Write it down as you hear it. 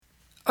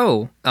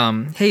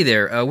Hey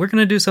there. We're going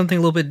to do something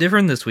a little bit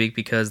different this week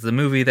because the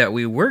movie that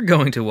we were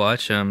going to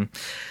watch, I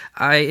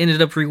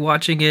ended up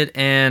rewatching it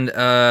and,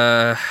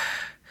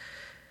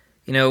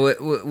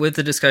 with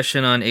the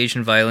discussion on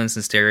Asian violence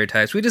and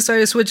stereotypes, we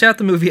decided to switch out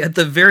the movie at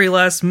the very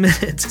last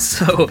minute.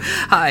 So,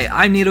 hi,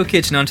 I'm Nato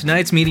Kitchen. On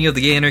tonight's meeting of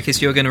the Gay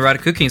Anarchist Yoga and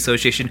Erotic Cooking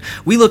Association,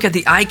 we look at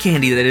the eye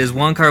candy that is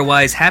Wong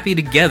Kar-wai's Happy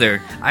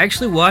Together. I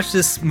actually watched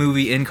this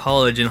movie in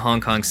college in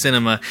Hong Kong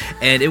cinema,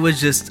 and it was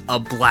just a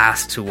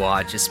blast to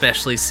watch,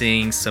 especially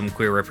seeing some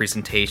queer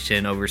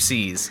representation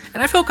overseas.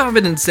 And I feel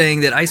confident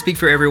saying that I speak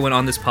for everyone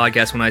on this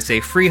podcast when I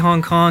say free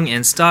Hong Kong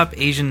and stop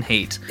Asian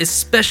hate,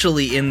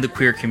 especially in the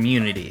queer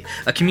community.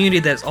 A community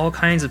that's all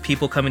kinds of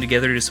people coming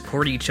together to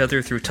support each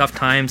other through tough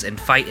times and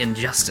fight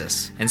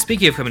injustice. And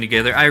speaking of coming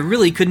together, I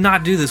really could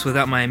not do this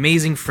without my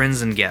amazing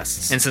friends and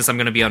guests. And since I'm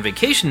going to be on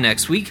vacation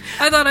next week,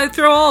 I thought I'd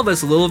throw all of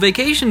us a little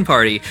vacation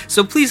party.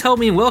 So please help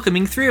me in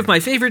welcoming three of my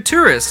favorite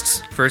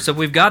tourists. First up,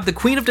 we've got the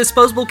queen of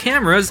disposable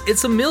cameras,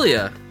 it's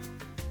Amelia.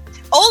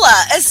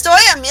 Hola, estoy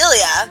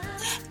Amelia.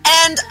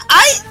 And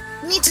I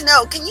need to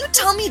know, can you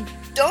tell me,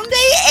 donde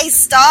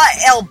está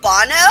el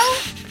Bono?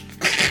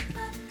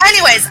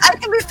 Anyways, I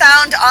can be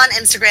found on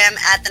Instagram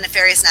at The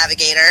Nefarious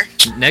Navigator.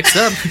 Next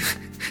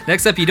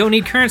up, you don't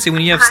need currency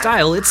when you have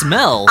style, it's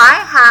Mel. I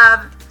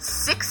have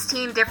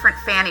 16 different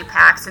fanny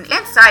packs, and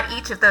inside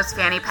each of those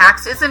fanny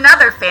packs is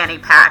another fanny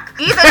pack.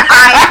 Even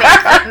I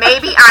think that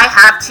maybe I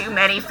have too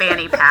many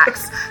fanny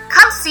packs.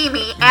 Come see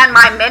me and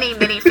my many,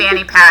 many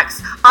fanny packs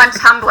on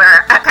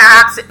Tumblr at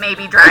Perhaps It May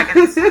Be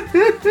Dragons.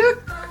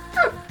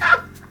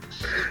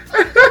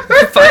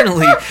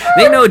 Finally,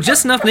 they know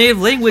just enough native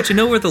language to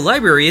know where the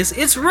library is.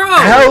 It's Ro!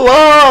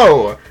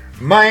 Hello!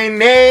 My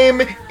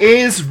name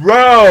is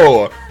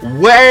Ro.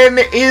 When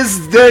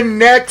is the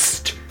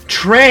next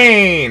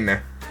train?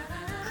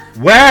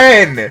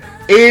 When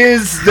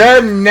is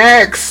the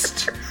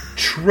next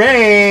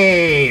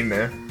train?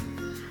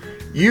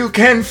 You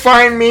can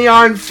find me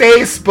on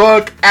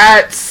Facebook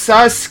at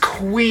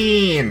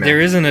SusQueen. There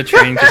isn't a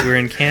train because we're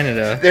in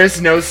Canada. There's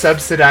no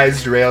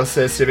subsidized rail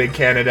system in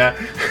Canada.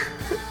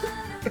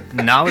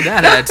 Not with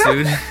that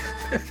attitude.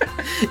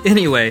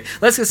 Anyway,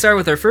 let's get started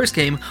with our first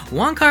game.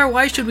 Wong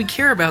Kar-wai, should we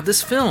care about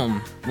this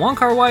film? Wong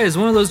Kar-wai is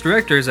one of those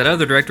directors that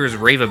other directors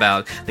rave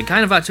about. The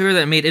kind of auteur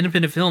that made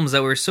independent films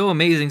that were so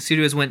amazing,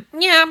 studios went,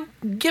 yeah,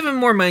 give him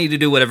more money to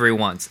do whatever he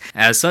wants.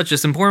 As such,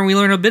 it's important we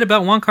learn a bit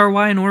about Wong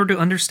Kar-wai in order to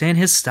understand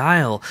his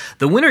style.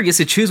 The winner gets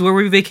to choose where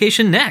we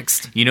vacation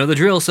next. You know the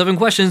drill, 7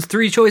 questions,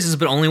 3 choices,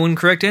 but only 1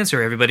 correct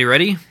answer. Everybody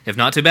ready? If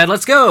not, too bad,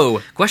 let's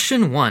go!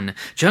 Question 1.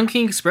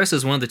 Chungking Express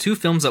is one of the 2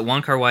 films that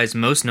Wong Kar-wai is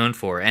most known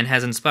for, and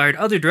has inspired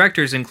other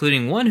directors,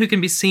 including one who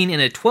can be seen in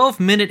a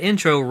 12-minute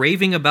intro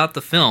raving about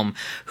the film.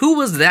 Who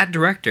was that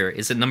director?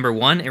 Is it number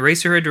 1,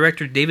 Eraserhead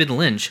director David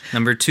Lynch,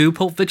 number 2,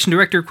 Pulp Fiction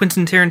director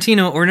Quentin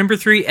Tarantino, or number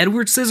 3,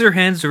 Edward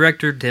Scissorhands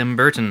director Tim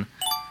Burton?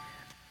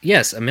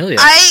 Yes, Amelia.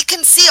 I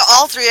can see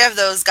all 3 of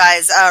those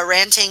guys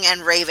ranting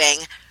and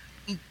raving,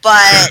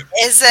 but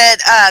is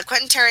it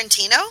Quentin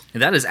Tarantino?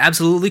 That is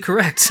absolutely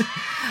correct.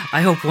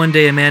 I hope one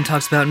day a man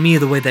talks about me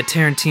the way that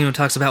Tarantino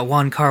talks about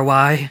Wong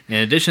Kar-wai. In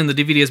addition, the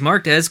DVD is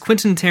marked as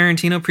Quentin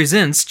Tarantino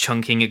Presents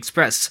Chungking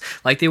Express,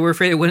 like they were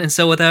afraid it wouldn't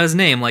sell without his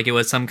name, like it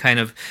was some kind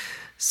of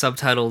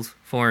subtitled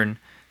foreign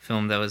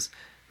film that was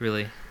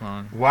really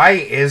long. Why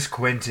is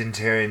Quentin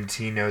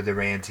Tarantino the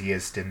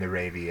rantiest and the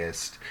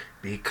raviest?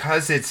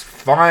 Because it's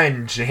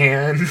fun,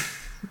 Jan.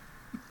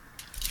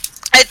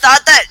 I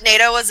thought that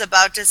Nato was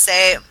about to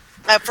say,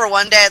 for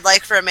one day I'd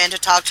like for a man to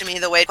talk to me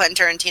the way Quentin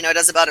Tarantino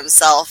does about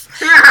himself.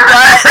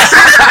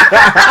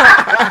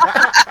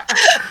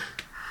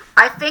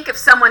 I think if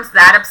someone's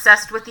that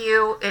obsessed with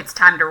you, it's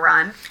time to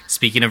run.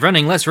 Speaking of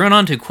running, let's run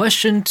on to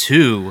question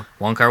 2.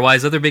 Wong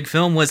Kar-wai's other big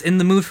film was In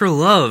the Mood for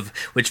Love,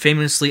 which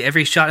famously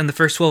every shot in the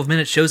first 12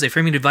 minutes shows a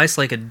framing device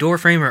like a door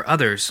frame or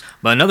others.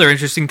 But another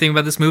interesting thing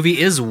about this movie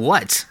is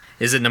what?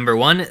 Is it number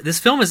 1, this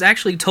film is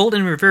actually told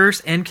in reverse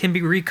and can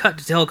be recut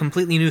to tell a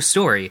completely new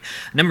story.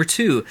 Number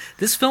 2,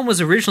 this film was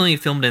originally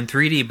filmed in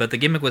 3D, but the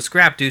gimmick was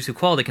scrapped due to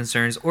quality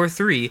concerns. Or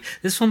 3,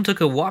 this film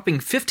took a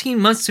whopping 15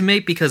 months to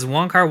make because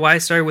Wong Kar-wai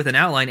started with an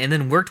outline and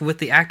then worked with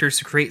the actors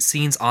to create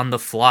scenes on the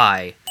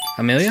fly.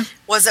 Amelia?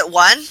 Was it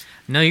 1?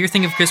 No, you're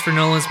thinking of Christopher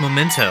Nolan's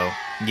Memento.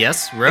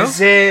 Yes, Ro?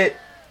 Is it,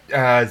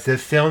 the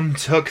film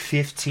took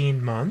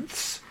 15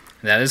 months?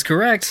 That is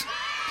correct.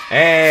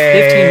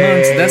 Hey. 15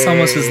 months, that's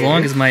almost as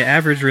long as my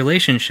average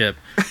relationship.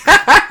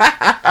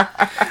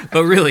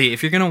 But really,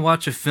 if you're going to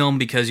watch a film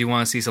because you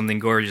want to see something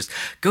gorgeous,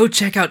 go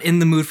check out In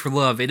the Mood for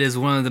Love. It is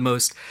one of the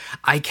most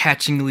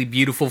eye-catchingly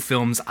beautiful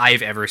films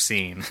I've ever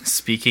seen.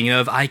 Speaking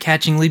of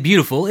eye-catchingly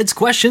beautiful, it's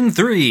question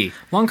 3.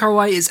 Wong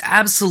Kar-wai is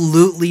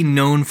absolutely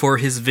known for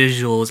his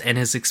visuals and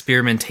his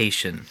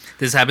experimentation.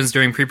 This happens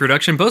during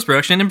pre-production,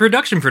 post-production, and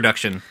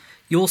production.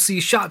 You'll see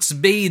shots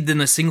bathed in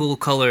a single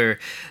color,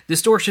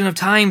 distortion of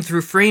time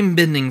through frame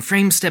bending,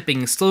 frame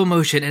stepping, slow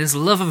motion, and his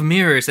love of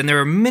mirrors, and there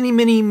are many,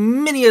 many,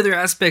 many other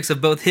aspects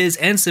of both his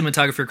and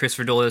cinematographer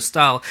Christopher Doyle's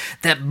style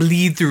that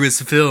bleed through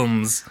his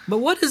films. But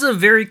what is a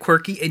very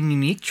quirky and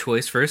unique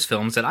choice for his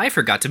films that I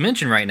forgot to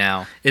mention right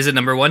now? Is it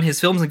number 1, his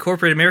films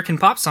incorporate American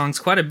pop songs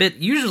quite a bit,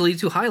 usually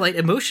to highlight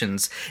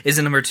emotions? Is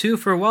it number 2,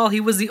 for a while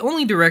he was the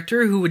only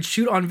director who would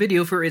shoot on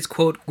video for its,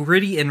 quote,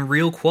 gritty and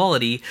real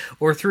quality?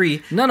 Or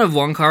 3, none of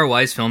Wong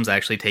Kar-wai's films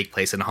actually take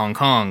place in Hong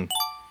Kong.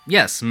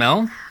 Yes,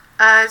 Mel?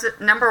 Is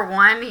it number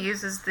 1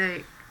 uses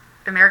the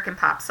American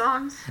pop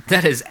songs?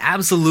 That is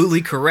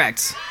absolutely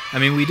correct. I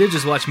mean, we did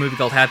just watch a movie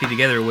called Happy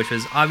Together, which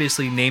was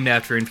obviously named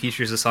after and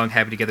features the song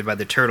Happy Together by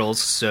the Turtles,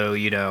 so,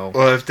 you know.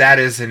 Well, if that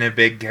isn't a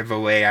big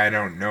giveaway, I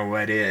don't know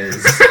what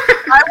is.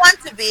 I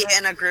want to be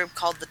in a group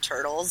called the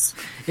Turtles.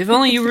 If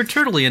only you were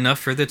turtly enough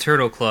for the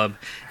Turtle Club.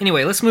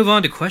 Anyway, let's move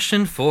on to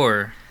question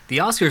 4. The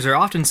Oscars are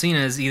often seen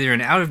as either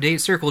an out-of-date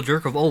circle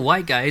jerk of old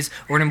white guys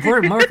or an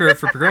important marker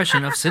for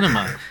progression of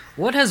cinema.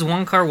 What has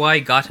Wong Kar-wai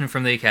gotten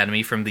from the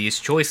Academy from these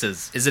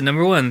choices? Is it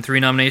number 1, 3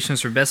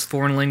 nominations for Best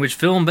Foreign Language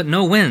Film but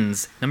no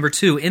wins? Number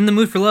 2, In the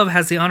Mood for Love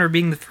has the honor of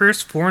being the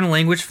first foreign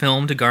language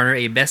film to garner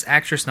a Best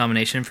Actress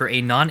nomination for a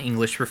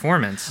non-English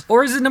performance?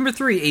 Or is it number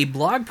 3, a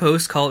blog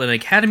post called An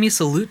Academy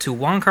Salute to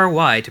Wong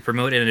Kar-wai to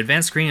promote an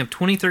advanced screening of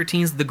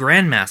 2013's The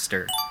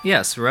Grandmaster?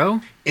 Yes,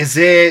 Ro? Is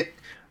it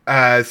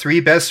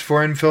 3 Best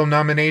Foreign Film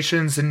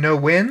nominations and no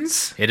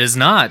wins? It is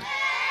not.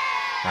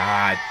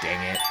 Ah,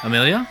 dang it.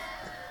 Amelia?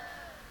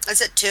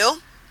 Is it 2?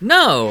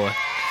 No!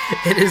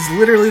 It is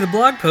literally the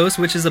blog post,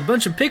 which is a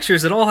bunch of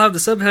pictures that all have the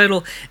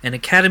subtitle An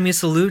Academy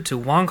Salute to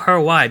Wong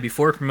Kar-wai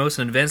before it promotes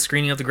an advanced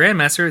screening of The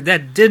Grandmaster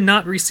that did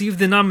not receive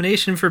the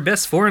nomination for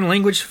Best Foreign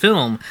Language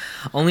Film.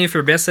 Only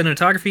for Best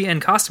Cinematography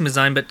and Costume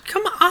Design, but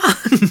come on!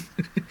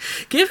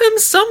 Give him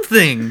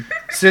something!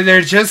 So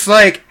they're just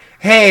like,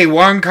 hey,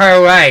 Wong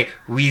Kar-wai,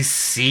 we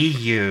see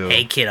you.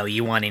 Hey kiddo,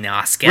 you want an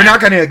Oscar? We're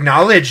not going to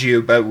acknowledge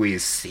you, but we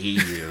see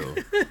you.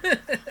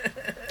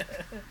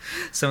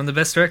 Some of the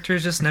best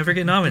directors just never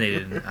get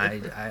nominated.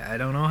 I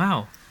don't know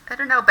how. I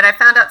don't know, but I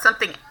found out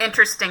something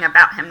interesting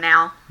about him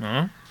now.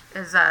 Huh?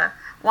 Is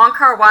Wong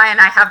Kar-wai and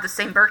I have the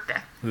same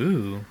birthday.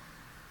 Ooh.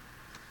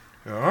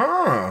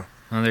 Oh.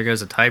 Well, there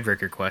goes a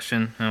tiebreaker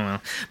question. Oh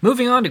well.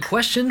 Moving on to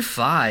question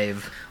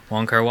 5.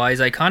 Wong Kar-wai's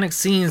iconic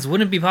scenes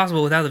wouldn't be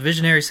possible without the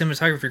visionary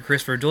cinematographer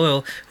Christopher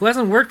Doyle, who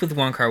hasn't worked with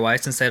Wong Kar-wai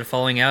since that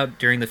falling out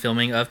during the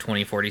filming of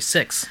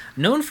 2046.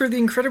 Known for the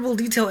incredible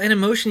detail and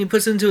emotion he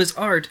puts into his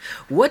art,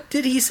 what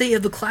did he say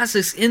of the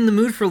classics In the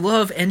Mood for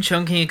Love and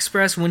Chungking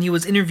Express when he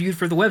was interviewed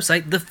for the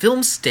website The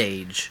Film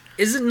Stage?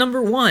 Is it number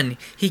 1,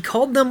 he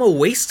called them a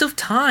waste of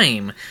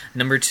time?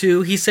 Number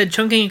 2, he said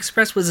Chungking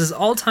Express was his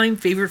all-time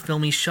favorite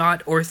film he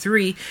shot? Or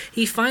 3,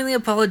 he finally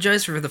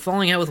apologized for the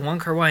falling out with Wong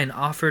Kar-wai and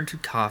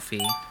offered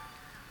coffee?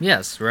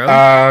 Yes,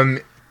 Ro?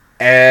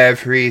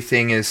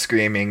 Everything is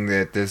screaming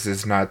that this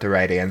is not the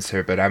right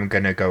answer, but I'm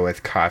gonna go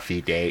with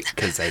coffee date,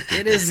 because I think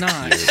it is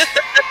not. Cute.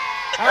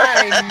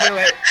 I knew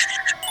it.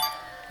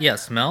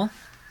 Yes, Mel?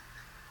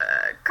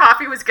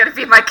 Coffee was going to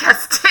be my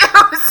guess too,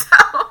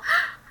 so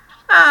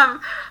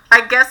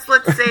I guess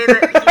let's say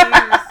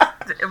that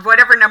he used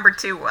whatever number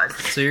 2 was.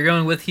 So you're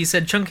going with, he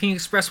said Chungking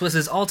Express was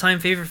his all-time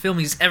favorite film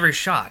he's ever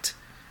shot.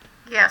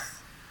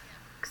 Yes,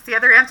 because the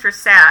other answer is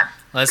sad.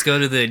 Let's go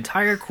to the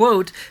entire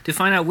quote to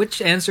find out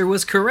which answer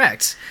was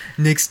correct.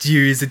 Next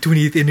year is the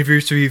 20th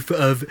anniversary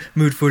of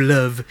Mood for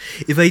Love.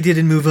 If I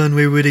didn't move on,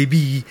 where would I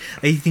be?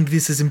 I think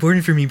this is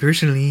important for me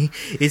personally.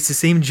 It's the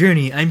same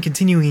journey. I'm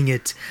continuing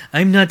it.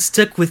 I'm not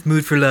stuck with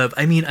Mood for Love.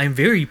 I mean, I'm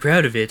very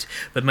proud of it.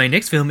 But my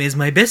next film is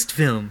my best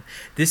film.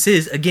 This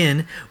is,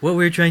 again, what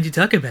we're trying to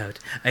talk about.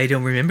 I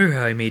don't remember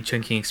how I made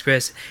Chungking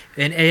Express.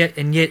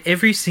 And yet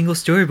every single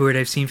storyboard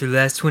I've seen for the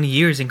last 20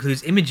 years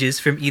includes images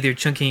from either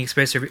Chungking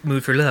Express or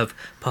Mood for Love.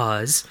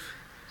 Pause.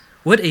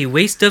 What a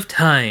waste of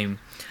time.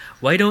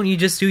 Why don't you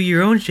just do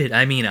your own shit?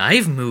 I mean,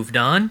 I've moved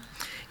on.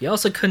 He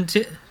also called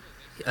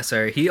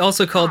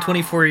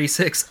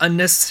 2486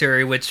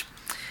 unnecessary, which...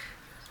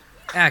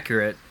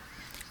 accurate.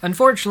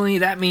 Unfortunately,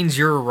 that means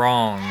you're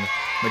wrong.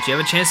 But you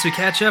have a chance to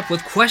catch up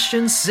with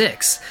question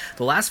 6.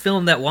 The last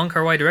film that Wong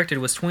Kar-wai directed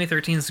was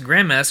 2013's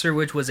Grandmaster,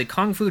 which was a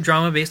kung fu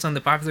drama based on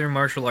the popular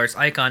martial arts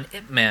icon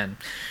Ip Man.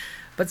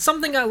 But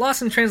something got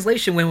lost in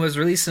translation when it was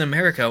released in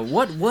America.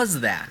 What was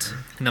that?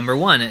 Number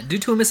 1, due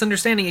to a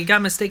misunderstanding, it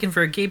got mistaken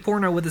for a gay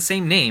porno with the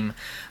same name.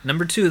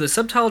 Number 2, the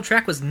subtitle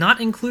track was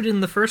not included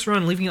in the first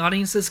run, leaving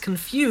audiences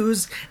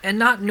confused and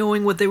not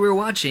knowing what they were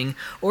watching.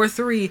 Or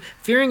 3,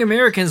 fearing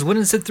Americans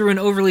wouldn't sit through an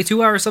overly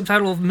 2-hour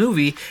subtitle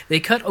movie, they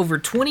cut over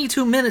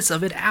 22 minutes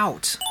of it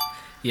out.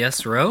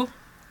 Yes, Ro?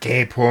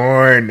 Gay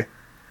porn.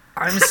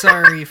 I'm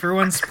sorry, for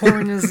once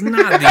porn is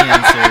not the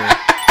answer.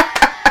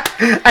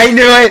 I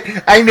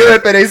knew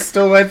it, but I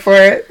still went for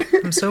it.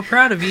 I'm so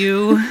proud of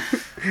you.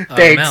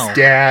 Thanks, Mel.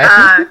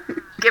 Dad.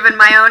 Given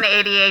my own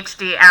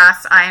ADHD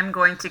ass, I am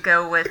going to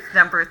go with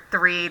number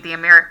 3.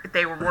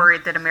 They were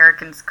worried that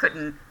Americans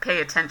couldn't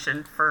pay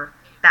attention for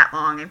that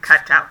long and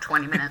cut out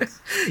 20 minutes.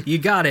 You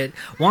got it.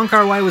 Wong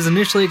Kar-wai was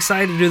initially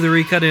excited to do the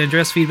recut and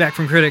address feedback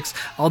from critics,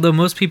 although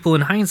most people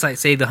in hindsight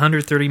say the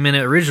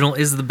 130-minute original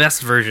is the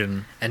best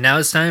version. And now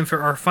it's time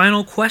for our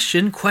final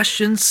question,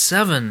 question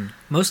 7.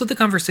 Most of the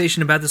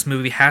conversation about this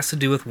movie has to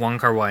do with Wong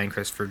Kar-wai and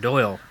Christopher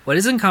Doyle. What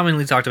isn't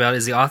commonly talked about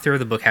is the author of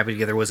the book Happy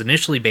Together was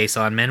initially based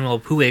on Manuel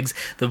Puig's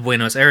The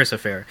Buenos Aires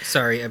Affair.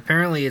 Sorry,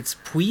 apparently it's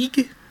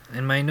Puig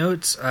in my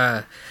notes.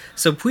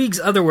 So Puig's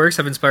other works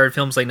have inspired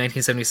films like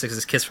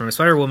 1976's Kiss from a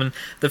Spider-Woman,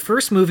 the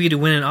first movie to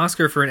win an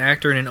Oscar for an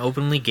actor in an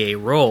openly gay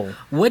role.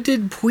 What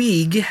did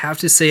Puig have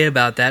to say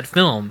about that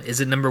film? Is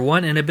it number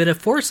 1, in a bit of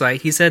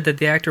foresight, he said that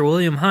the actor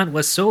William Hunt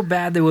was so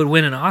bad they would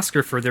win an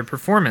Oscar for their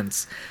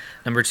performance.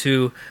 Number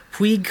 2,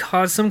 Puig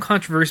caused some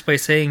controversy by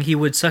saying he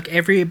would suck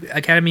every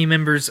Academy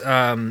member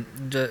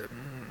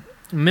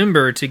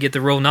to get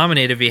the role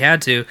nominated if he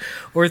had to.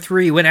 Or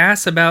 3, when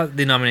asked about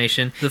the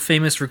nomination, the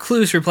famous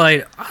recluse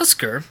replied,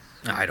 "Oscar?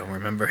 I don't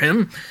remember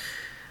him.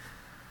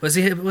 Was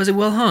it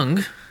well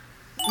hung?"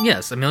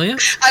 Yes, Amelia?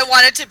 I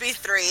want it to be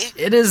 3.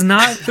 It is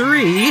not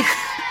 3.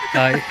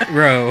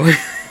 Ro.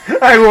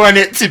 I want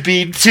it to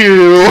be 2.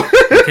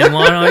 You can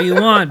want all you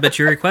want, but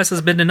your request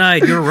has been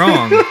denied. You're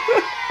wrong.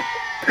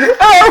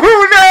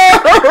 Oh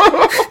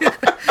no!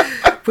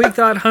 Puig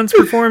thought Hunt's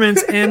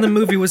performance and the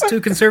movie was too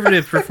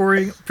conservative,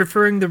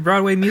 preferring the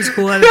Broadway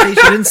musical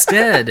adaptation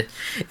instead.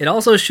 It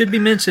also should be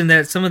mentioned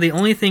that some of the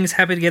only things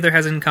Happy Together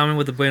has in common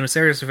with the Buenos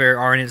Aires Affair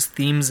are in its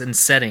themes and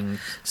setting.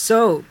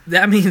 So,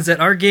 that means that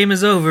our game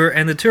is over,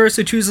 and the tourist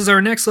who chooses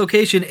our next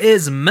location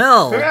is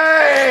Mel!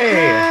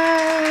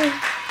 Hooray!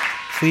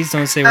 Please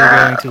don't say we're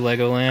going to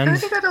Legoland.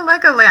 Let's go to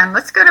Legoland.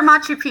 Let's go to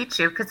Machu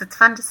Picchu, because it's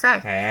fun to say.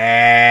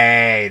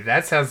 Hey,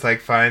 that sounds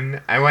like fun.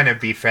 I want to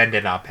befriend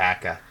an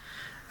alpaca.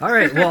 All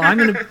right, well, I'm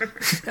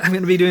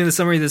gonna be doing the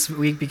summary this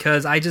week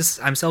because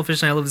I'm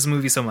selfish and I love this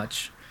movie so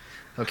much.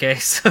 Okay,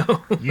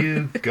 so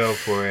You go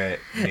for it,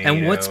 Nato.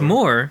 and what's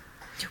more,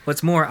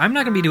 I'm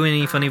not gonna be doing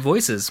any funny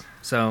voices.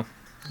 So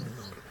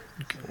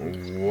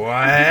What?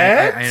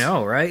 I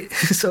know, right?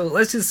 So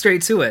let's get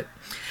straight to it.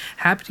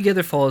 Happy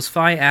Together follows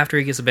Phi after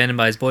he gets abandoned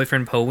by his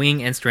boyfriend Po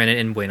Wing and stranded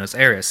in Buenos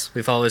Aires.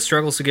 We follow his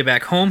struggles to get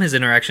back home, his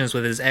interactions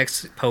with his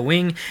ex Po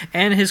Wing,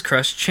 and his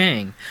crush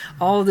Chang.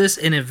 All of this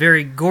in a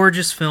very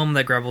gorgeous film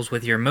that grapples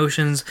with your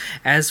emotions,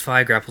 as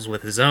Phi grapples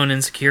with his own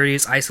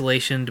insecurities,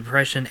 isolation,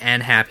 depression,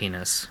 and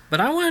happiness.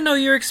 But I want to know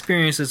your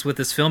experiences with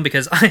this film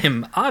because I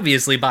am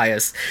obviously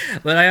biased,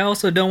 but I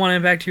also don't want to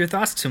impact your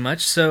thoughts too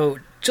much, so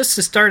just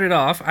to start it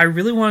off, I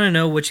really want to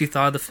know what you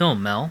thought of the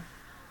film, Mel.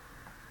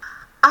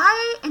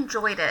 I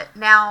enjoyed it.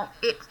 Now,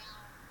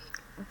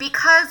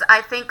 because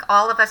I think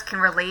all of us can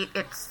relate,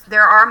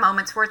 there are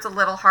moments where it's a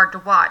little hard to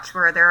watch,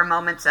 where there are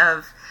moments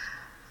of,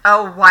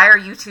 oh, why are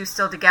you two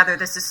still together?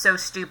 This is so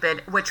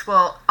stupid, which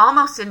will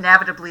almost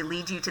inevitably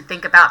lead you to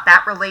think about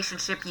that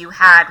relationship you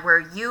had where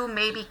you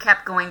maybe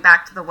kept going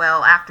back to the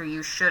well after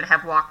you should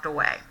have walked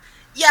away.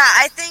 Yeah,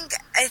 I think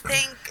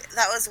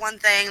that was one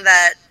thing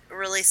that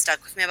really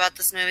stuck with me about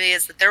this movie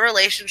is that their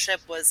relationship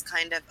was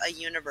kind of a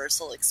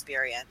universal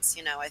experience.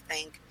 You know, I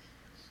think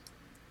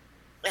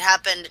it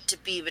happened to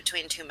be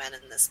between two men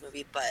in this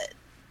movie, but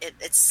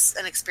it's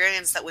an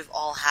experience that we've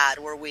all had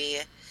where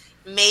we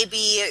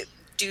maybe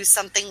do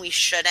something we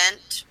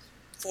shouldn't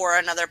for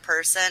another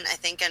person. I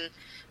think in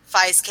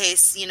Phi's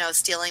case, you know,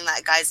 stealing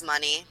that guy's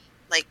money,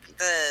 like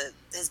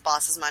his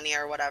boss's money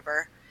or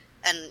whatever,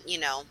 and, you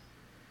know,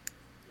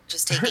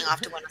 just taking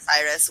off to Buenos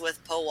Aires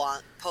with Po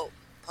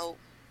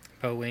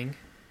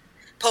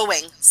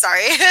Wing,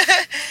 sorry.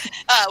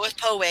 With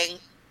Po Wing.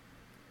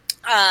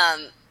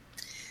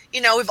 You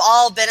know, we've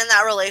all been in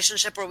that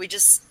relationship where we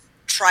just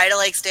try to,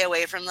 like, stay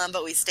away from them,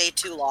 but we stay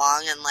too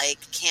long and, like,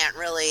 can't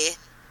really,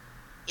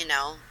 you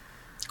know,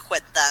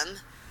 quit them.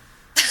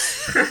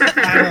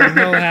 I don't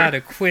know how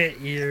to quit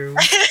you.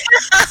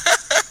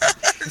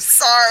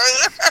 Sorry.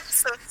 I'm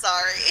so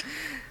sorry.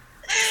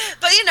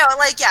 But, you know,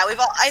 like, yeah,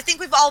 I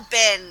think we've all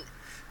been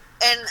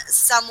in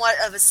somewhat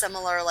of a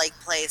similar, like,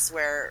 place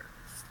where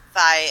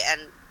Phi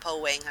and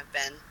Po Wing have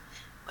been,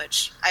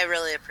 which I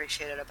really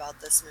appreciated about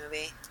this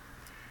movie.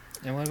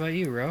 And what about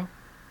you, Ro?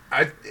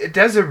 It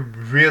does a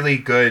really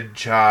good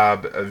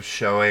job of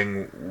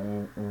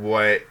showing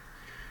what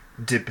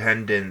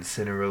dependence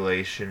in a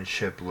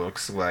relationship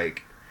looks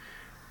like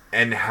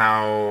and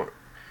how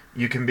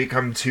you can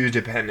become too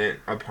dependent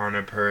upon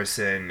a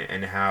person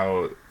and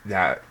how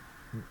that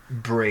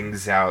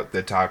brings out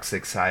the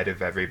toxic side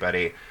of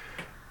everybody.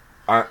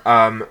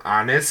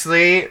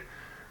 Honestly,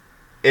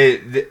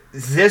 the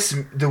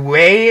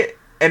way,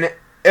 and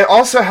it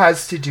also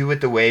has to do with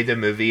the way the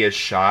movie is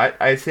shot,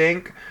 I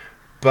think,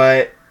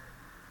 but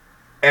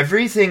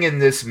everything in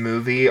this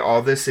movie,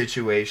 all the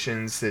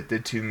situations that the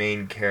two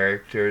main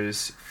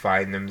characters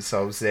find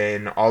themselves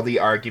in, all the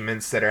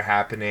arguments that are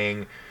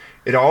happening,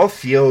 it all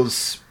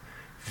feels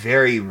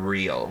very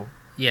real.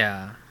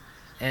 Yeah.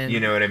 And you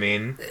know what I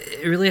mean?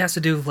 it really has to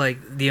do with like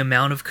the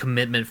amount of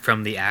commitment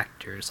from the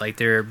actors, like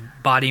their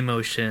body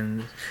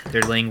motion,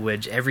 their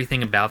language,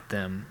 everything about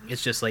them.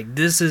 It's just like,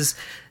 this is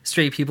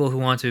straight people who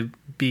want to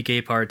be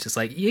gay parts. It's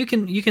like, you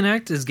can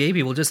act as gay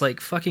people, just like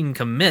fucking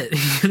commit.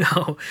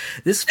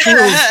 This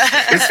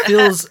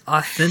feels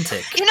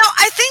authentic.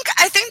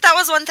 I think that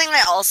was one thing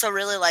I also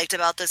really liked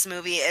about this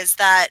movie, is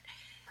that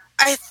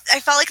I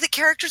felt like the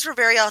characters were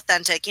very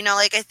authentic.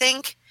 Like,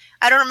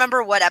 I don't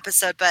remember what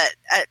episode, but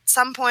at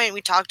some point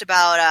we talked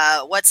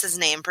about what's his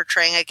name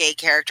portraying a gay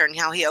character and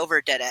how he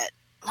overdid it.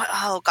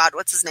 Oh God,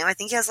 what's his name? I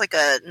think he has like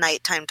a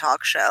nighttime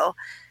talk show.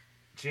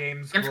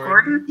 James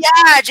Corden?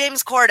 Yeah,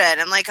 James Corden,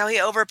 and like how he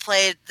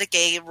overplayed the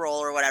gay role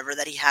or whatever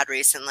that he had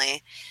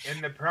recently.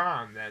 In the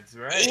Prom, that's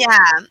right.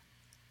 Yeah.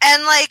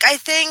 And like, I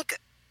think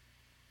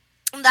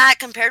that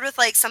compared with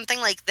like something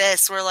like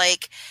this, where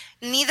like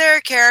neither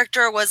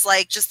character was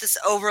like just this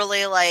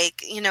overly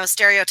like,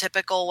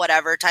 stereotypical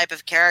whatever type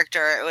of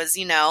character. It was,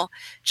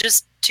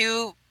 just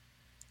two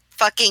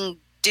fucking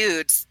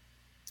dudes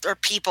or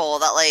people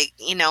that like,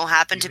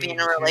 happen to be in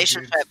a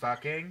relationship.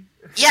 Fucking?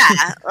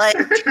 Yeah, like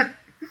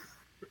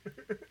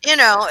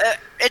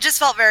it just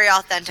felt very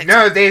authentic.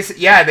 No, they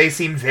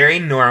seem very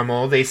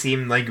normal. They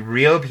seem like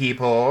real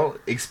people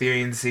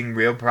experiencing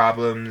real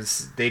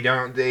problems. They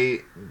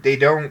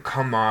don't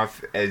come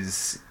off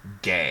as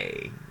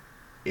gay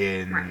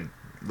in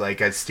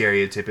like a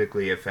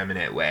stereotypically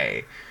effeminate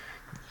way.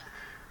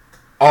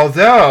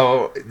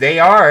 Although they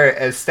are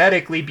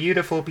aesthetically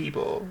beautiful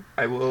people,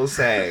 I will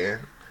say.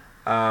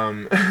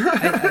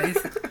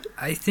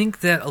 I think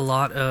that a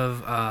lot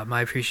of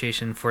my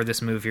appreciation for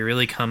this movie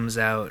really comes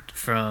out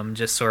from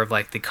just sort of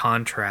like the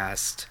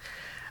contrast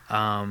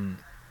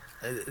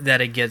that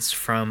it gets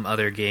from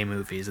other gay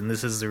movies, and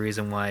this is the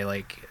reason why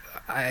like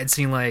I had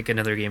seen like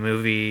Another Gay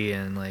Movie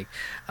and like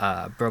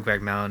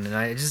Brokeback Mountain, and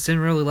I just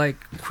didn't really like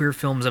queer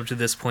films up to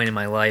this point in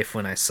my life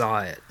when I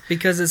saw it,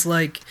 because it's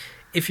like,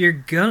 if you're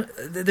gonna,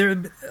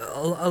 there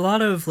a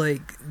lot of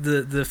like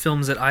the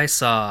films that I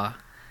saw,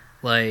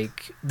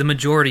 like the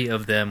majority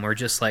of them were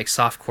just like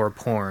softcore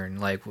porn,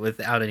 like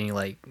without any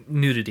like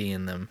nudity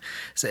in them.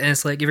 So, and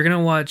it's like, if you're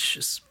gonna watch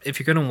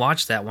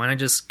that, why not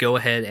just go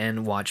ahead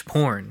and watch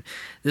porn?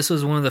 This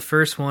was one of the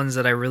first ones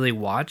that I really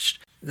watched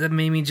that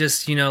made me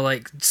just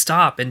like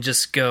stop and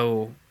just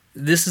go,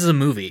 this is a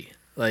movie,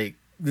 like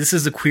this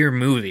is a queer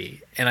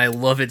movie, and I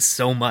love it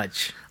so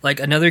much. Like,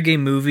 Another Gay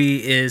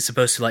Movie is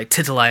supposed to like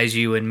titilize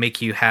you and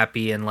make you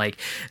happy and like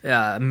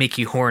make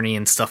you horny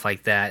and stuff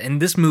like that. And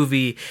this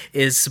movie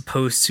is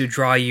supposed to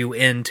draw you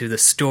into the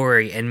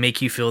story and make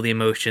you feel the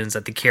emotions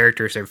that the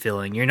characters are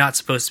feeling. You're not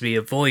supposed to be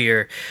a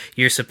voyeur.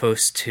 You're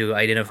supposed to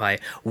identify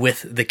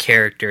with the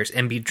characters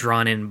and be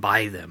drawn in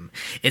by them.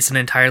 It's an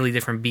entirely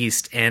different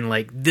beast, and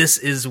like, this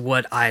is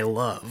what I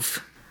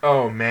love.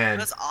 Oh man,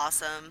 it was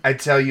awesome. I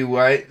tell you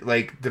what,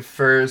 like the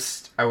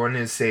first, I want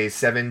to say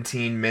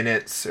 17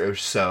 minutes or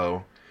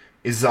so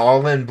is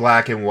all in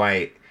black and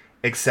white,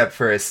 except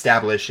for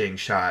establishing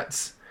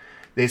shots.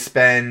 They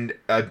spend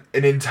an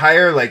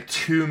entire like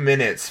 2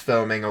 minutes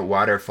filming a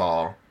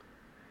waterfall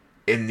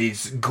in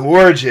these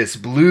gorgeous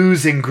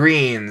blues and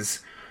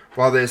greens,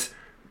 while this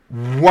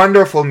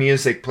wonderful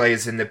music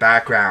plays in the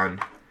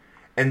background,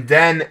 and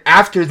then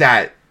after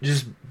that,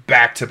 just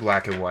back to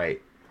black and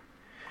white.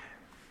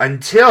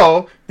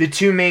 Until the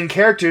two main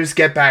characters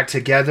get back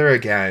together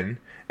again,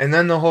 and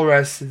then the whole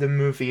rest of the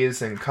movie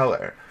is in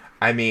color.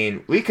 I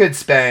mean, we could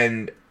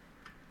spend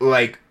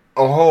like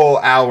a whole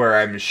hour,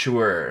 I'm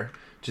sure,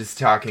 just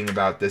talking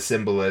about the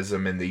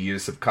symbolism and the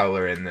use of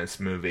color in this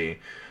movie.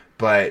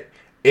 But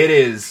it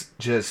is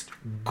just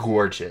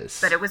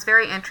gorgeous. But it was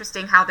very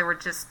interesting how there were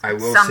just I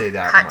will some say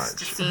that cuts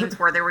much. to scenes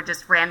where there were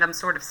just random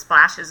sort of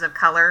splashes of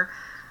color.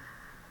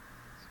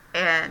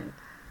 And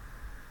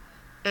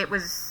I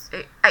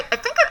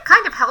think it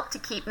kind of helped to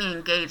keep me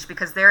engaged,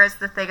 because there is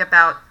the thing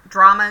about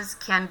dramas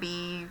can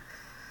be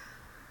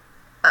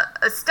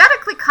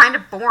aesthetically kind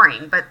of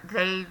boring, but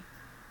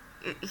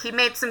he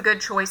made some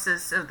good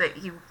choices so that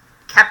he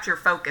kept your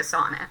focus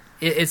on it.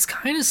 It's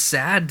kind of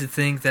sad to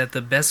think that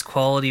the best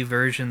quality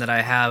version that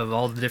I have of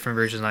all the different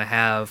versions I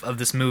have of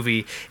this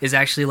movie is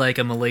actually like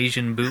a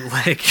Malaysian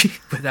bootleg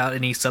without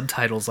any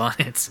subtitles on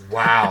it.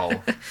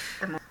 Wow.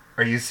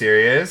 Are you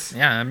serious?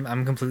 Yeah,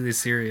 I'm completely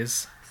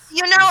serious.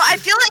 I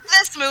feel like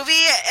this movie,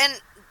 in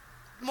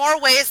more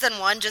ways than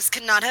one, just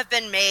could not have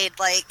been made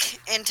like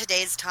in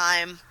today's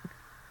time.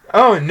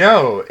 Oh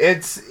no,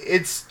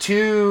 it's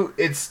too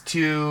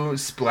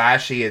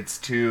splashy. It's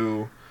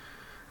too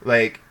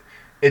like,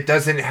 it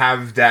doesn't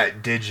have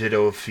that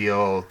digital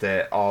feel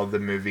that all the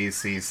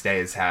movies these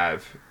days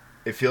have.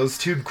 It feels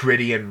too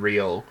gritty and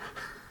real.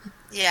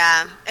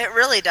 Yeah, it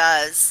really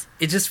does.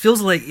 It just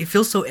feels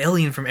so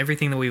alien from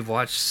everything that we've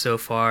watched so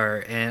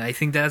far, and I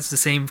think that's the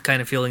same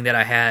kind of feeling that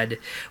I had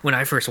when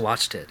I first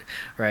watched it.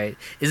 Right?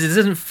 Is it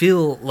doesn't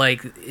feel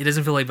like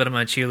But I'm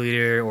a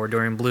Cheerleader or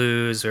Dorian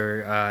Blues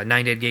or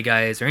Nine Dead Gay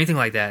Guys or anything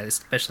like that,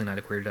 especially not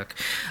a Queer Duck.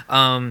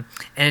 And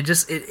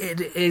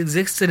it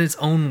exists in its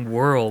own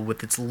world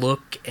with its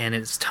look and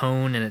its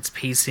tone and its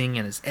pacing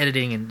and its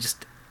editing and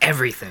just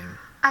everything.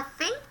 I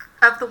think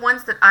of the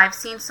ones that I've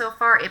seen so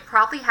far, it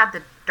probably had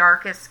the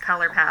darkest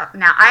color palette.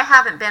 Now, I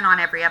haven't been on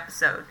every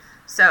episode,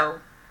 so,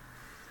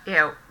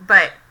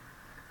 but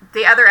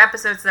the other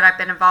episodes that I've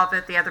been involved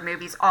with, the other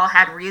movies, all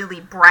had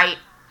really bright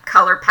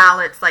color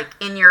palettes, like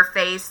in your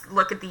face,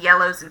 look at the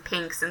yellows and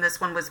pinks, and this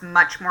one was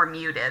much more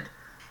muted.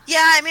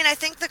 Yeah, I mean, I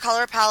think the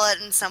color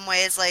palette in some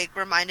ways,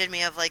 reminded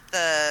me of,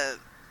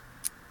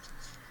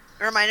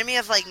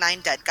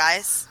 Nine Dead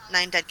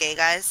Gay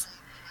Guys.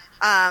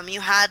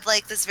 You had,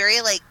 this very,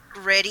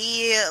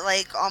 gritty,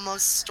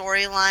 almost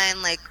storyline,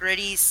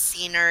 gritty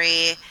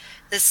scenery,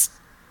 this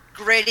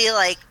gritty,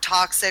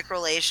 toxic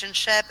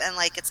relationship, and,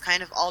 it's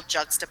kind of all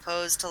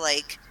juxtaposed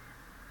to,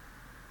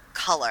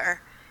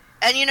 color.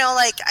 And,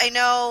 I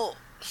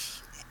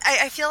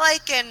feel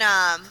like in,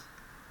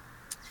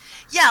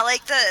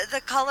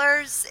 the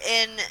colors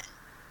in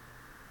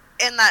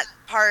that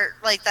part,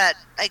 that,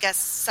 I guess,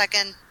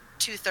 second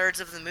 2/3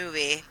 of the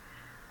movie,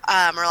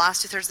 or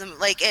last 2/3 of the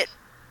movie,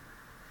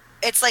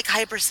 it's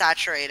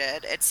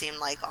hyper-saturated, it seemed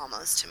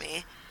almost to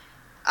me.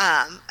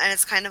 And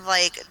it's kind of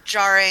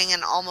jarring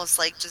and almost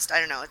just, I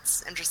don't know,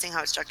 it's interesting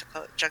how it's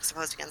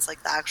juxtaposed against the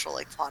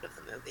actual plot of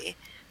the movie.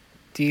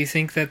 Do you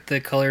think that the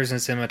colors and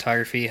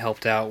cinematography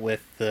helped out with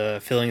the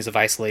feelings of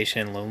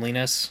isolation and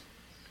loneliness?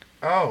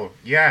 Oh,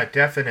 yeah,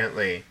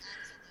 definitely.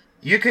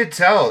 You could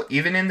tell,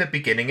 even in the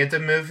beginning of the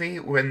movie,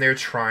 when they're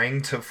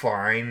trying to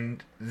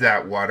find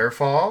that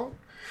waterfall,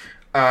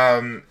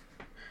 they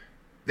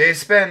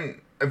spend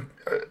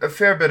a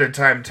fair bit of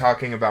time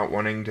talking about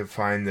wanting to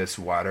find this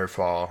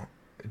waterfall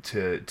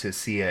to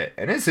see it.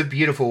 And it's a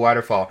beautiful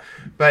waterfall.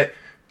 But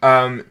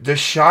the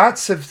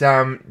shots of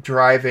them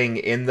driving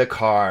in the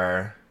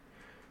car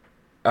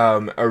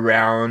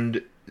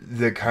around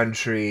the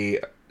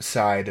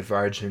countryside of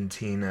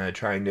Argentina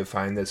trying to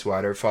find this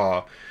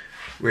waterfall,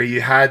 where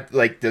you had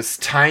this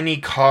tiny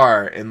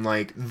car in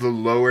the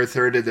lower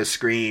third of the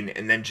screen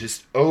and then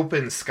just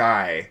open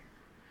sky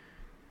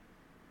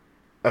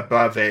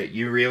above it,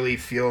 you really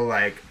feel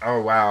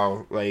oh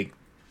wow,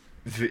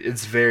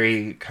 it's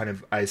very kind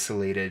of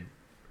isolated,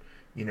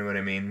 you know what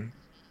I mean?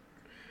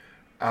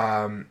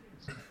 Yeah,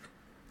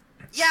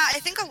 I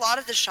think a lot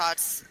of the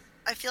shots,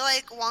 I feel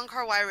Wong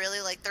Kar-wai really,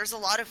 there's a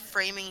lot of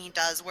framing he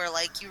does where,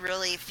 you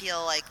really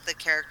feel the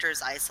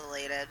character's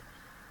isolated.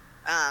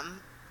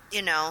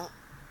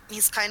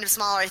 He's kind of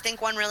smaller. I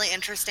think one really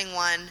interesting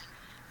one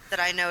that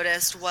I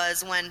noticed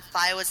was when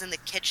Phi was in the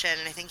kitchen,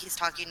 and I think he's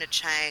talking to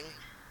Chang,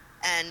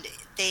 and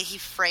he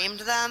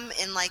framed them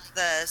in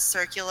the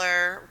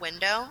circular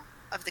window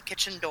of the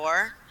kitchen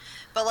door,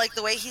 but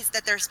the way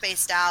that they're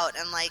spaced out,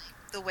 and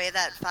the way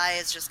that Phi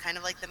is just kind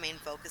of the main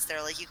focus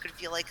there, you could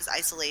feel his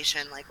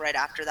isolation right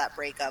after that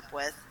breakup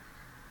with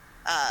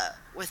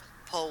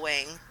Po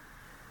Wing.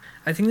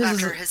 I think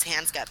after his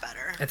hands get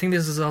better. I think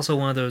this is also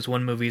one of those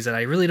movies that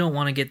I really don't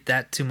want to get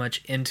that too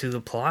much into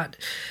the plot,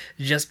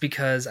 just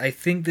because I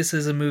think this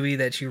is a movie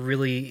that you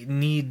really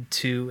need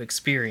to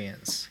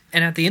experience.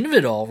 And at the end of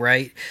it all,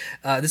 right,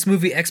 this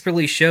movie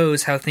expertly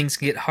shows how things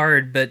can get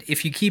hard, but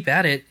if you keep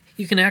at it,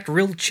 you can act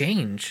real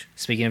change.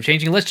 Speaking of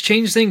changing, let's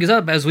change things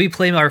up as we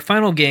play our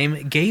final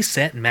game, Gay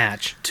Set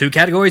Match. 2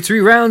 categories,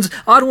 3 rounds,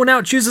 odd one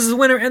out chooses the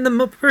winner, and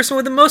the person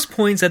with the most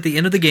points at the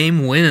end of the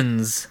game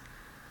wins.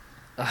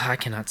 I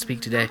cannot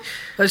speak today.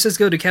 Let's just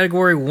go to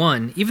category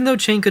 1. Even though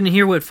Chang couldn't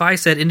hear what Phi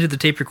said into the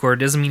tape recorder,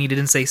 doesn't mean he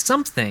didn't say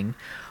something.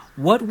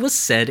 What was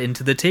said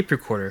into the tape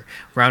recorder?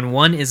 Round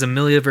 1 is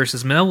Amelia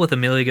versus Mel, with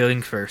Amelia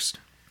going first.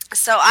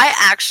 So I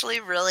actually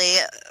really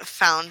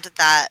found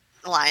that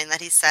line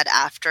that he said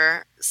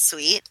after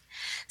sweet.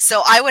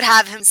 So I would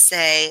have him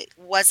say,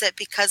 "Was it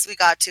because we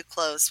got too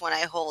close? When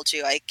I hold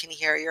you, I can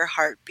hear your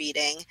heart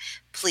beating.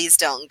 Please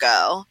don't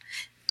go."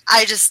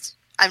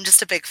 I'm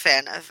just a big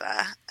fan of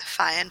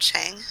Phi and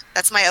Chang.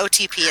 That's my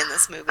OTP in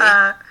this movie.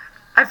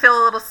 I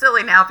feel a little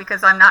silly now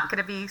because I'm not going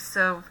to be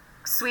so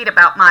sweet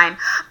about mine.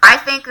 I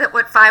think that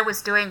what Phi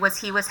was doing was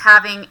he was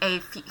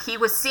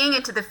seeing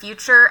into the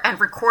future and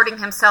recording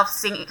himself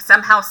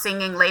somehow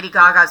singing Lady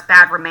Gaga's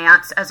Bad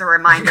Romance as a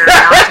reminder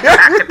not to go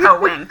back to Po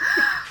Wing.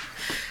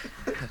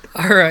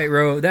 Alright,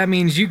 Ro, that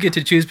means you get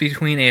to choose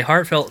between a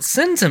heartfelt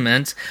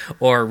sentiment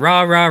or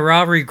rah rah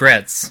rah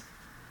regrets.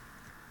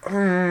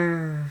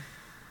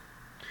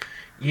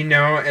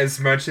 As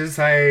much as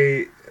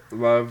I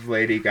love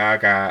Lady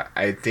Gaga,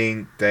 I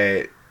think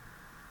that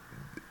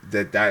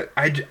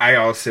I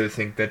also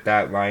think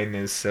that line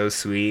is so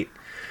sweet.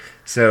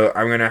 So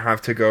I'm gonna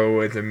have to go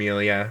with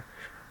Amelia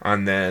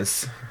on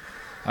this.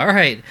 All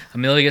right,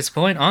 Amelia gets a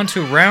point. On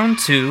to round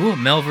 2,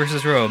 Mel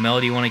versus Ro. Mel,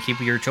 do you want to keep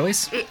your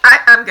choice?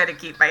 I'm going to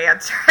keep my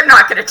answer. I'm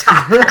not going to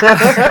talk. All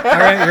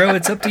right, Ro,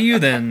 it's up to you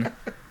then.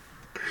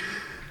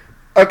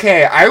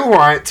 Okay, I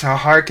want to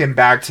harken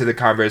back to the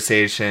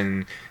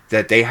conversation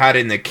that they had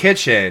in the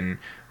kitchen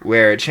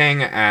where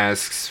Chang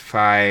asks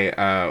Phi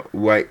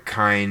what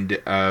kind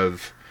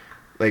of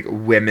like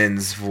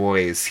women's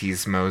voice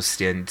he's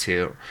most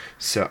into.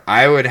 So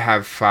I would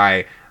have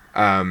Phi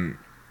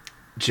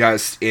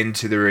just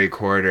into the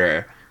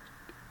recorder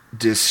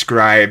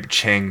describe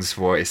Chang's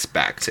voice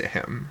back to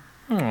him.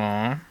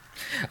 Aww.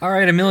 All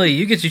right, Amelia,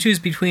 you get to choose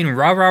between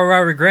rah rah rah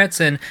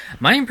regrets and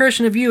my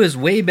impression of you is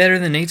way better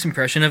than Nate's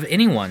impression of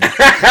anyone.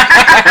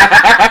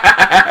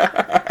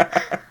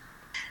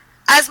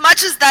 As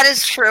much as that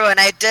is true, and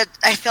I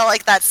feel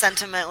like that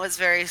sentiment was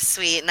very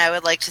sweet, and I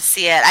would like to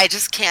see it. I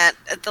just can't.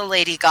 The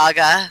Lady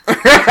Gaga.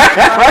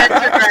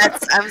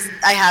 Regrets,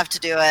 I have to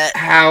do it.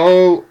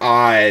 How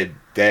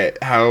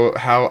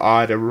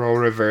odd a role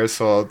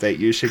reversal that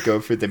you should go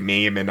for the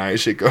meme and I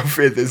should go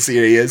for the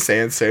serious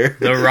answer.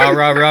 The rah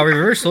rah rah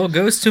reversal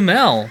goes to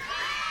Mel.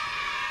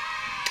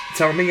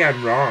 Tell me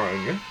I'm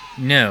wrong.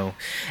 No.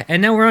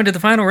 And now we're on to the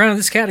final round of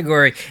this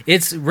category.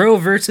 It's Ro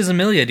versus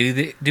Amelia.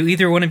 Do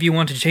either one of you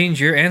want to change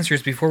your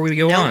answers before we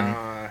go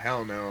on?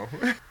 Hell no.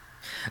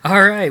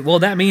 All right. Well,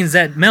 that means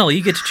that, Mel,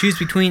 you get to choose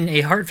between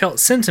a heartfelt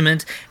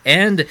sentiment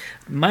and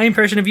my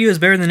impression of you is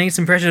better than Nate's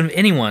impression of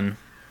anyone.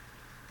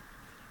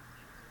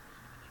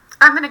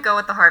 I'm going to go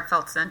with the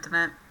heartfelt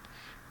sentiment.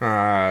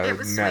 It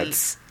was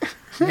nuts.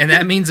 sweet. And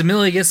that means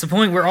Amelia gets the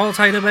point. We're all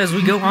tied up as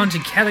we go on to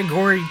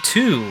category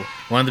 2.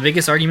 One of the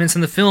biggest arguments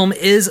in the film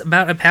is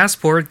about a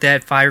passport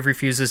that Five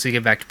refuses to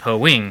give back to Po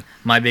Wing.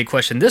 My big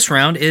question this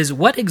round is,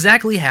 what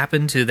exactly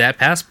happened to that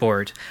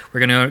passport?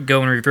 We're going to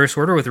go in reverse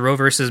order with Ro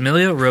versus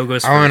Amelia. Ro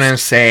goes first. I want to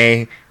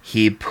say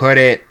he put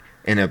it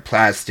in a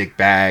plastic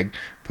bag,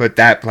 put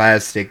that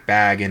plastic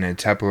bag in a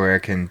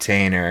Tupperware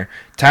container,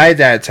 tied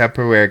that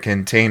Tupperware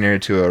container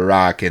to a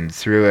rock, and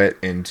threw it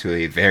into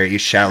a very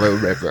shallow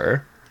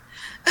river.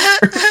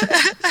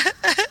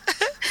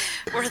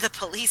 Where the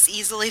police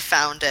easily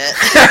found it.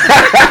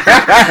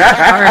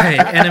 All right,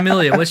 and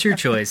Amelia, what's your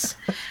choice?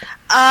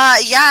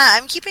 Yeah,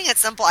 I'm keeping it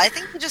simple. I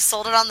think we just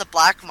sold it on the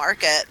black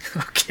market.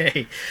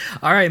 Okay.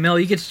 All right, Mel,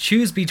 you get to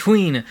choose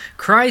between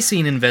Cry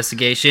Scene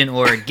Investigation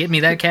or Get Me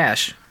That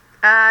Cash.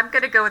 I'm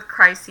going to go with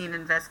Cry Scene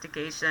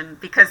Investigation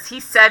because he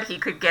said he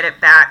could get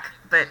it back,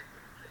 but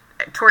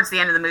towards the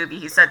end of the movie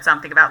he said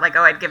something about like,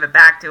 oh, I'd give it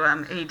back to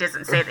him, and he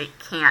doesn't say that he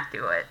can't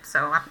do it.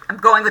 So I'm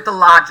going with the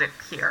logic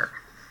here.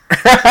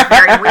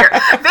 Very weird.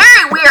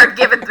 Very weird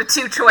given the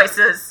two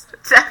choices.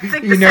 I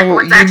think the second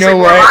one's actually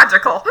more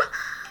logical.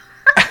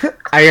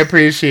 I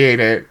appreciate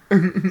it.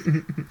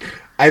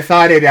 I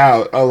thought it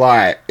out a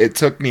lot. It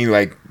took me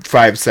like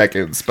 5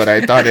 seconds, but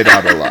I thought it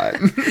out a lot.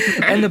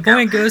 And the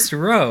point goes to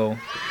Ro.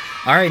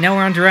 All right, now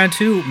we're on to round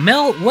 2.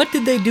 Mel, what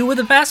did they do with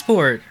the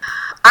passport?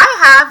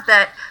 I have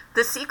that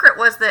the secret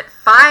was that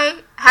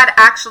Phi had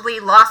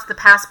actually lost the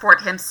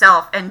passport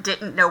himself and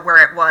didn't know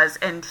where it was,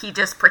 and he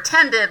just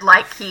pretended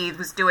like he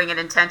was doing it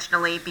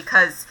intentionally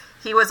because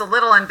he was a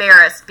little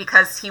embarrassed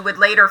because he would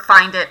later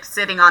find it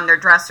sitting on their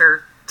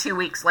dresser 2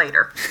 weeks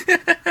later.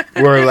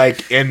 We're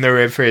like in the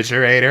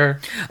refrigerator.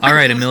 All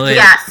right, Amelia.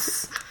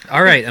 Yes.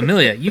 All right,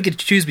 Amelia, you get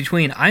to choose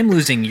between I'm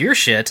Losing Your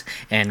Shit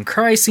and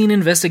Cry Scene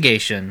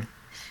Investigation.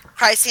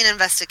 Cry Scene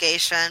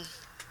Investigation.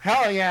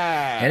 Hell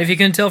yeah! And if you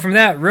can tell from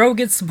that, Ro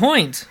gets the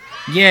point.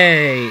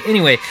 Yay!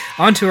 Anyway,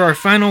 on to our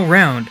final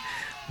round.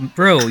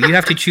 Ro, you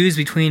have to choose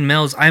between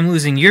Mel's I'm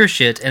Losing Your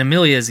Shit and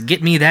Amelia's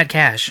Get Me That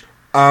Cash.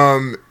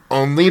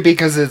 Only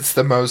because it's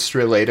the most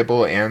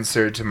relatable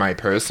answer to my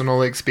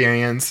personal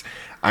experience,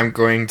 I'm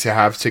going to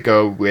have to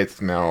go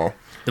with Mel.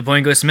 The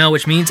point goes to Mel,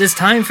 which means it's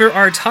time for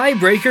our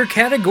tiebreaker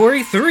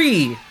category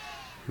 3.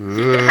 Ooh.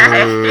 You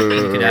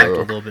could act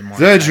a little bit more.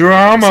 The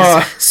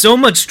drama! So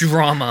much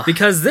drama.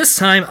 Because this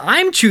time,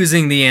 I'm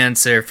choosing the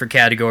answer for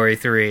category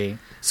 3.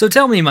 So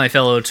tell me, my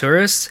fellow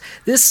tourists,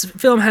 this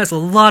film has a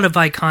lot of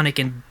iconic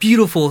and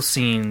beautiful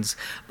scenes,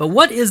 but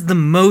what is the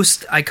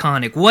most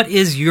iconic? What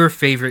is your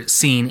favorite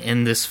scene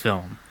in this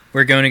film?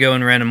 We're going to go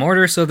in random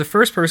order, so the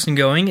first person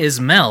going is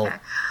Mel. Okay.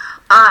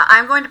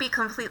 I'm going to be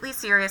completely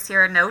serious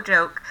here, no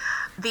joke.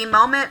 The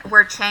moment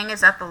where Chang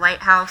is at the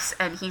lighthouse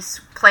and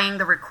he's playing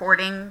the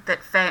recording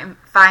that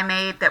Phi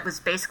made that was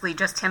basically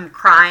just him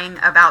crying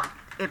about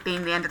it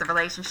being the end of the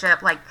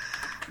relationship, like,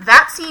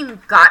 that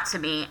scene got to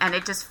me, and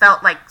it just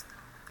felt like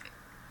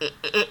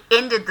it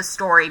ended the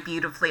story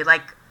beautifully.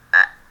 Like,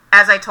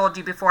 as I told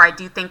you before, I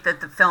do think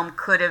that the film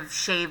could have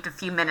shaved a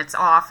few minutes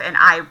off, and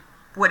I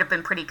would have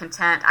been pretty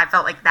content. I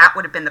felt like that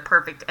would have been the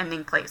perfect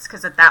ending place,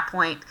 because at that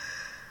point,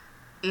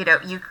 you know,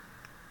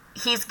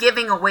 he's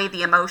giving away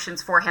the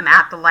emotions for him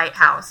at the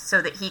lighthouse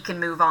so that he can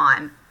move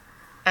on.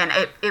 And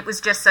it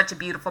was just such a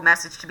beautiful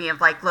message to me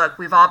of like, look,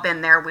 we've all been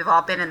there, we've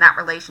all been in that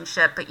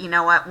relationship, but you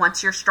know what?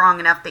 Once you're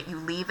strong enough that you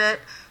leave it,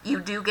 you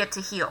do get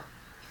to heal.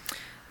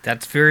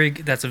 That's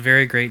a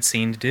very great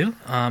scene to do.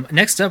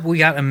 Next up, we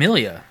got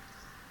Amelia.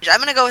 I'm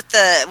gonna go with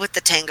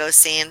the tango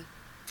scene.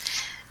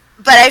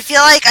 But I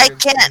feel like I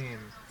can't.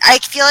 I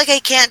feel like I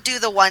can't do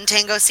the one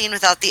tango scene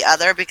without the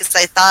other because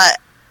I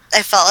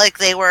felt like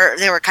they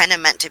were kind of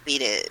meant to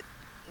be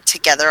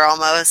together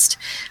almost,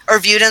 or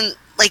viewed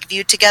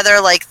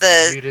together like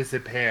viewed as a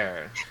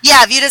pair.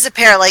 Yeah, viewed as a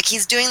pair. Like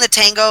he's doing the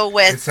tango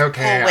with It's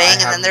okay, Paul Wing,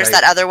 and then there's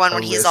that other one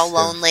when he's all list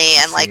of lonely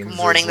and like scenes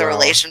mourning as the well.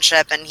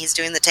 relationship, and he's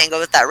doing the tango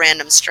with that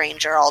random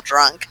stranger all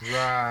drunk.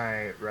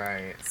 Right.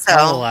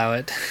 I'll So allow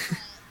it.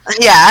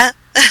 yeah.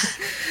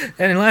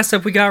 And last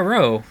up, we got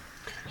Ro.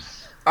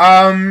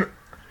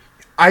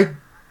 I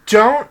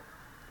don't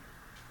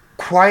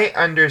quite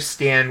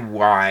understand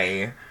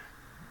why,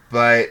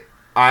 but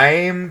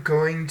I'm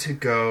going to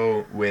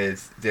go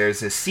with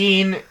there's a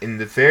scene in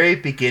the very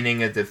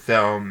beginning of the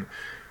film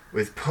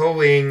with Po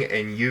Wing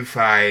and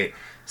Yu-Fi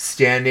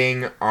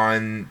standing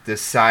on the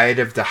side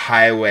of the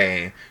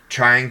highway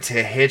trying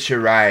to hitch a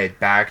ride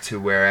back to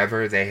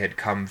wherever they had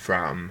come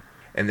from.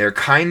 And they're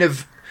kind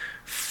of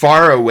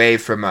far away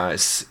from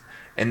us.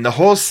 And the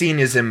whole scene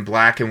is in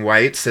black and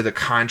white, so the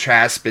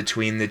contrast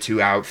between the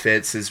two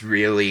outfits is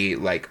really,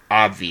 like,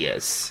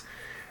 obvious.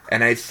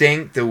 And I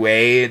think the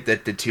way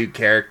that the two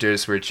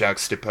characters were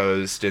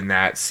juxtaposed in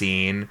that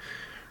scene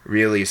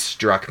really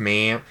struck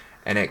me,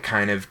 and it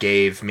kind of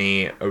gave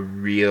me a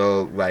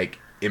real, like,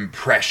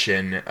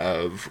 impression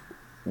of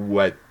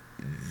what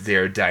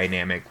their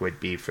dynamic would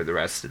be for the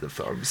rest of the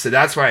film. So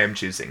that's why I'm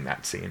choosing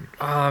that scene.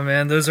 Oh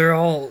man, those are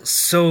all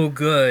so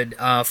good.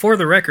 For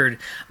the record,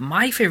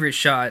 my favorite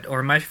shot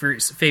or my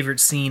favorite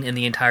scene in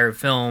the entire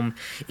film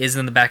is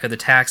in the back of the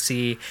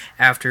taxi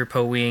after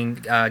Po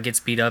Wing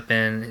gets beat up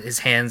and his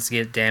hands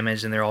get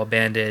damaged and they're all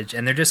bandaged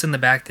and they're just in the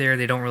back there.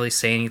 They don't really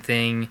say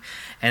anything,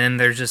 and then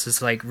there's just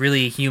this like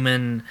really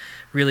human,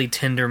 really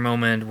tender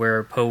moment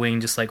where Po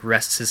Wing just like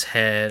rests his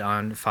head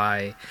on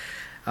Phi.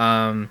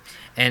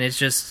 And it's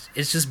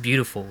just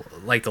beautiful.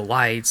 Like the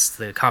lights,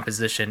 the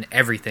composition,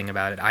 everything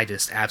about it. I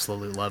just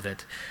absolutely love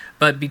it.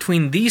 But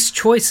between these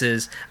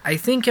choices, I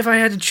think if I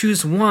had to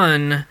choose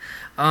one,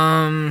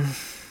 I'm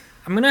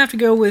gonna have to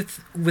go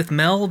with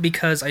Mel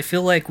because I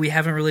feel like we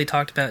haven't really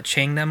talked about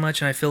Chang that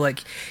much, and I feel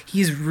like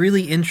he's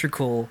really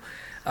integral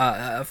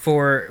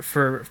for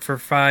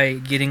Phi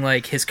getting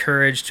like his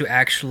courage to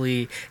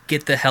actually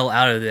get the hell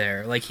out of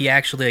there. Like he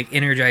actually like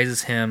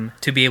energizes him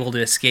to be able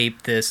to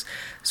escape this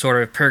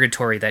sort of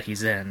purgatory that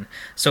he's in.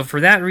 So for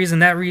that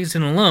reason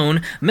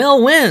alone,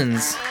 Mel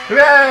wins.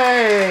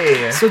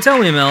 Hooray! So tell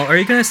me, Mel, are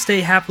you going to stay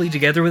happily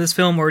together with this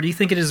film, or do you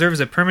think it deserves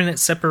a permanent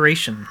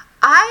separation?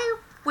 I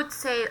would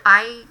say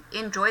I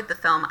enjoyed the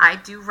film. I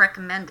do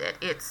recommend it.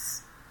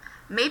 It's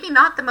maybe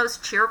not the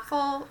most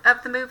cheerful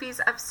of the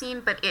movies I've seen,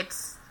 but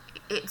it's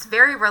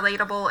very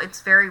relatable,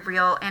 it's very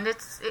real, and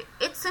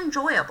it's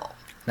enjoyable.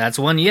 That's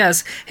one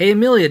yes. Hey,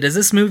 Amelia, does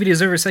this movie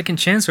deserve a second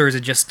chance, or is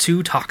it just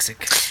too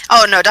toxic?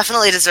 Oh no,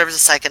 definitely deserves a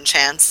second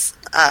chance.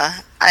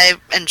 I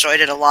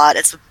enjoyed it a lot.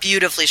 It's a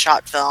beautifully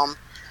shot film.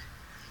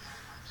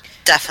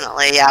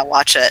 Definitely, yeah,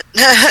 watch it.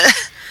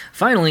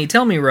 Finally,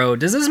 tell me, Ro,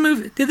 did this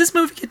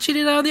movie get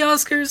cheated out of the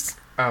Oscars?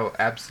 Oh,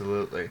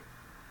 absolutely.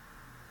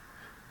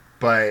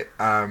 But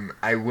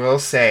I will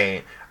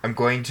say I'm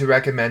going to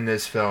recommend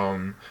this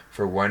film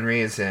for one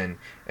reason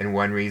and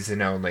one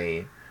reason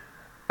only.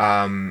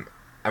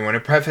 I want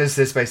to preface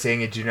this by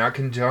saying I do not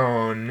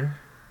condone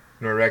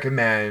nor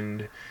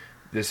recommend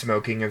the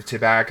smoking of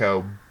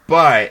tobacco,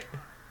 but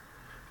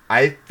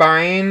I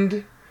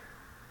find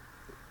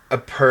a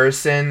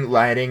person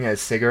lighting a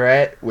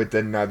cigarette with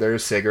another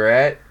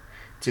cigarette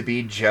to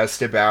be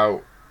just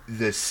about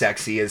the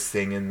sexiest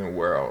thing in the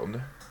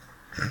world.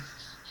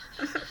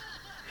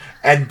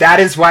 And that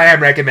is why I'm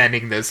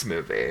recommending this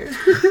movie.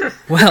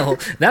 Well,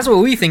 that's what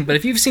we think, but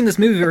if you've seen this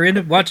movie or end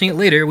up watching it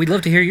later, we'd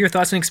love to hear your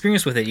thoughts and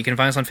experience with it. You can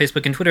find us on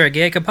Facebook and Twitter at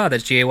GayICAPod,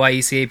 that's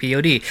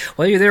GAYECAPOD.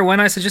 While you're there, why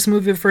not suggest a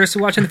movie for us to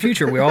watch in the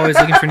future? We're always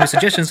looking for new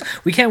suggestions.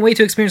 We can't wait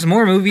to experience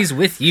more movies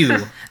with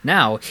you.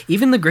 Now,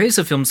 even the greatest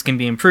of films can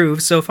be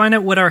improved, so find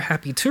out what our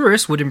happy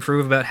tourists would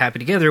improve about Happy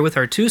Together with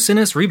our two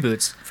Sinus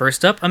reboots.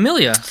 First up,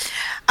 Amelia.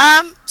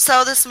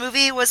 So this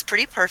movie was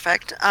pretty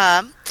perfect.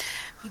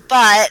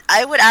 But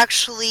I would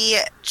actually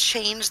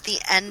change the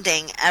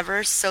ending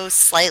ever so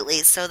slightly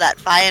so that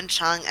Phi and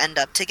Chang end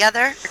up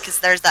together. Because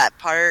there's that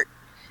part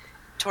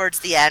towards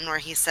the end where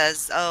he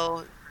says,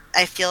 oh,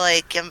 I feel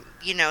like I'm,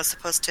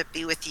 supposed to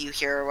be with you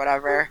here or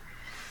whatever.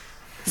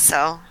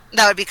 So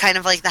that would be kind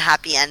of like the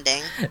happy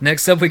ending.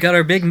 Next up, we got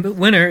our big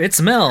winner. It's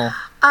Mel.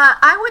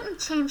 I wouldn't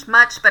change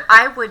much, but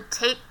I would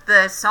take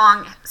the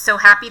song So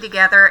Happy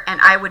Together and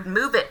I would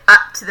move it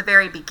up to the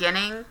very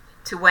beginning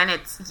to when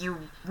you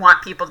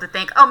want people to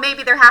think, oh,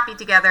 maybe they're happy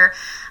together.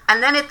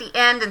 And then at the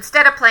end,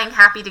 instead of playing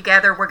Happy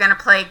Together, we're going to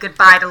play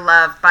Goodbye to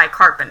Love by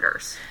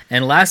Carpenters.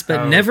 And last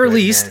but never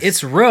least,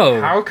 it's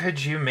Ro. How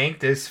could you make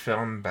this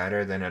film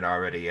better than it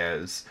already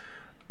is?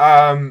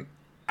 I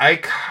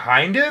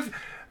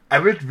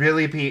would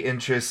really be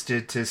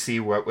interested to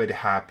see what would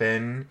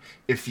happen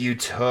if you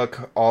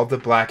took all the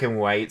black and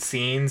white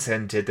scenes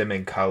and did them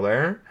in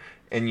color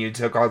and you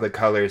took all the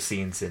color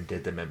scenes and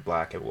did them in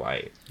black and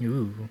white.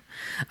 Ooh.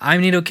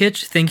 I'm Nito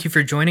Kitsch. Thank you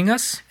for joining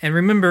us. And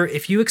remember,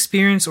 if you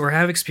experience or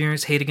have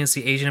experienced hate against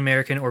the Asian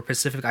American or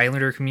Pacific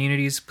Islander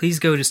communities, please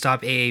go to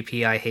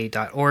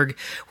stopaapihate.org,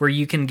 where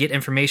you can get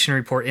information,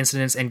 report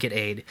incidents, and get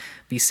aid.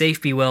 Be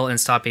safe, be well, and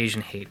stop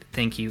Asian hate.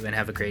 Thank you, and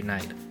have a great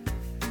night.